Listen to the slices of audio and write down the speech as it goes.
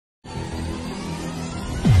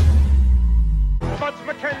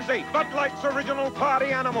McKenzie, Bud Light's original party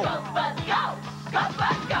animal. Go, Bud, go! Go,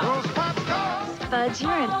 Bud, go! Go, Spud, go! Spud,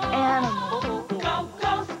 you're an animal. Go,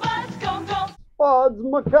 go, Spud, go, go! Spuds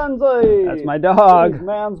McKenzie. That's my dog. He's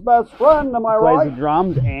man's best friend, am I Plays right? the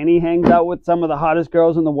drums, and he hangs out with some of the hottest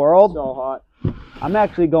girls in the world. So hot. I'm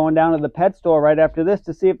actually going down to the pet store right after this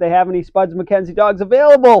to see if they have any Spuds McKenzie dogs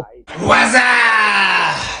available. What's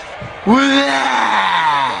up? What's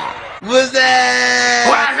up? What's up?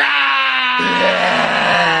 What's up?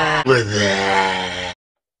 What's up?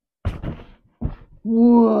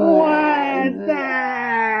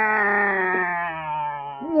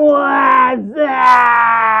 What's up? What's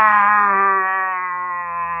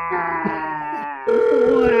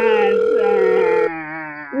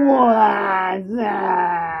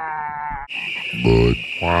Bud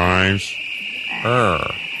whines.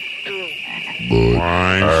 Bud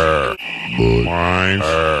whines. Bud whines.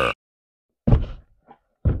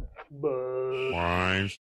 Bud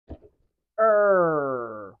Whines.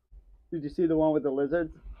 Did you see the one with the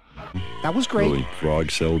lizards? That was great. Really,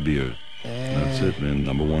 frogs sell beer. That's it, man.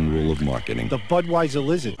 #1 rule of marketing. The Budweiser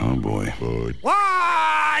lizard. Oh, boy. Bud.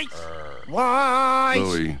 Why? Why?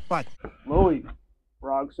 Louis. What? Louis,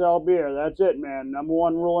 frog sell beer. That's it, man.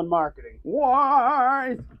 #1 rule in marketing.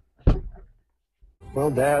 Why?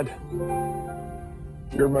 Well, Dad,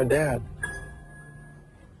 you're my dad.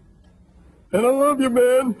 And I love you,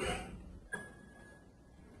 man.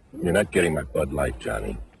 You're not getting my Bud Light,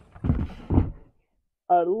 Johnny.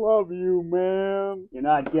 I love you, man. You're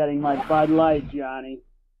not getting my Bud Light, Johnny.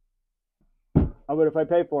 How about if I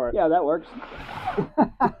pay for it? Yeah, that works.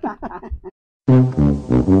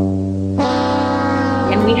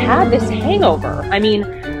 And we had this hangover. I mean,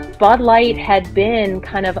 Bud Light had been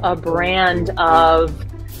kind of a brand of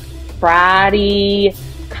bratty,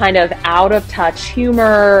 kind of out of touch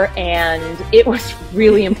humor, and it was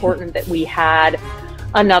really important that we had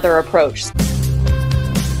another approach.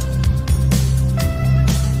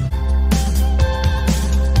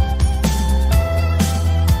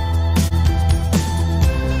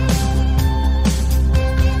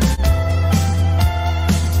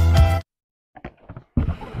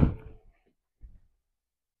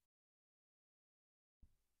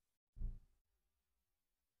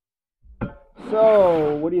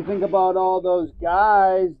 So, what do you think about all those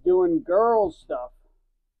guys doing girl stuff?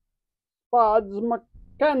 Spuds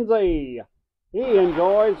McKenzie. He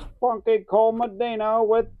enjoys funky cold Medina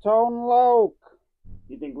with Tone Loc.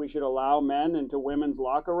 You think we should allow men into women's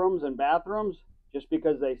locker rooms and bathrooms just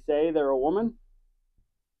because they say they're a woman?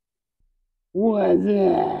 What's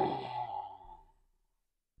that?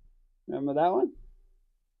 Remember that one?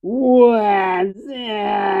 What's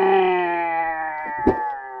that?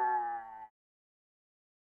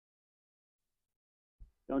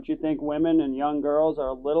 Don't you think women and young girls are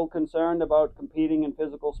a little concerned about competing in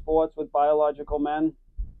physical sports with biological men?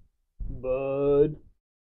 Bud.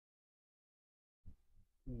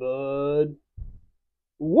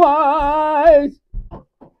 Wise!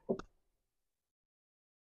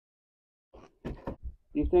 Do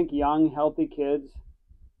you think young, healthy kids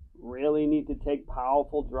really need to take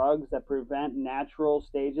powerful drugs that prevent natural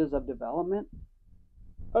stages of development?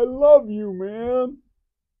 I love you, man.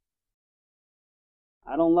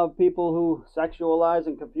 I don't love people who sexualize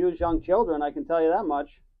and confuse young children, I can tell you that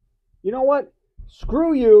much. You know what?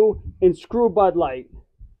 Screw you and screw Bud Light.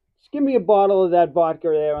 Just give me a bottle of that vodka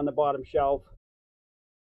there on the bottom shelf.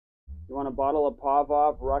 You want a bottle of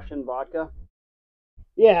Pavlov Russian vodka?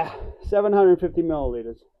 Yeah, 750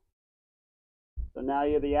 milliliters. So now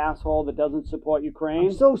you're the asshole that doesn't support Ukraine?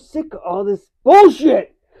 I'm so sick of all this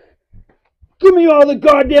bullshit! Give me all the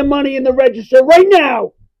goddamn money in the register right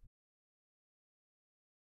now!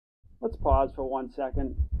 Let's pause for 1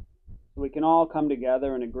 second so we can all come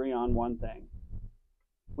together and agree on one thing.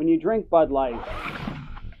 When you drink Bud Light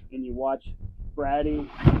and you watch bratty,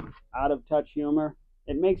 out-of-touch humor,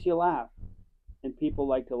 it makes you laugh, and people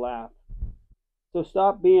like to laugh. So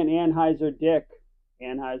stop being Anheuser-Dick,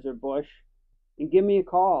 Anheuser-Busch, and give me a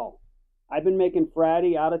call. I've been making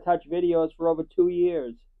fratty, out-of-touch videos for over 2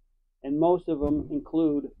 years, and most of them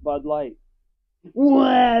include Bud Light.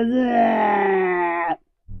 What's that?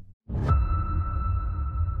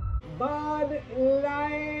 Bud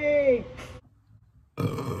Light!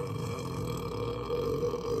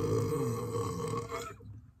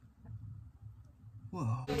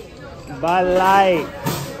 Bud Light!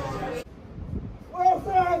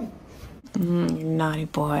 Wilson! Naughty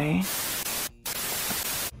boy.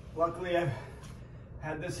 Luckily, I've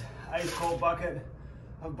had this ice cold bucket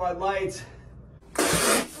of Bud Lights.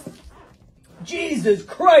 Jesus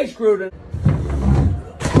Christ, Gruden!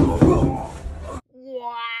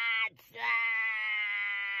 What's that?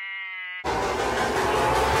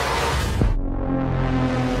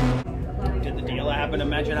 happen to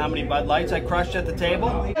mention how many Bud Lights I crushed at the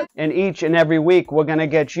table? And each and every week, we're going to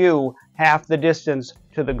get you half the distance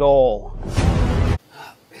to the goal.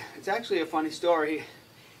 It's actually a funny story.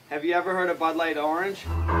 Have you ever heard of Bud Light Orange?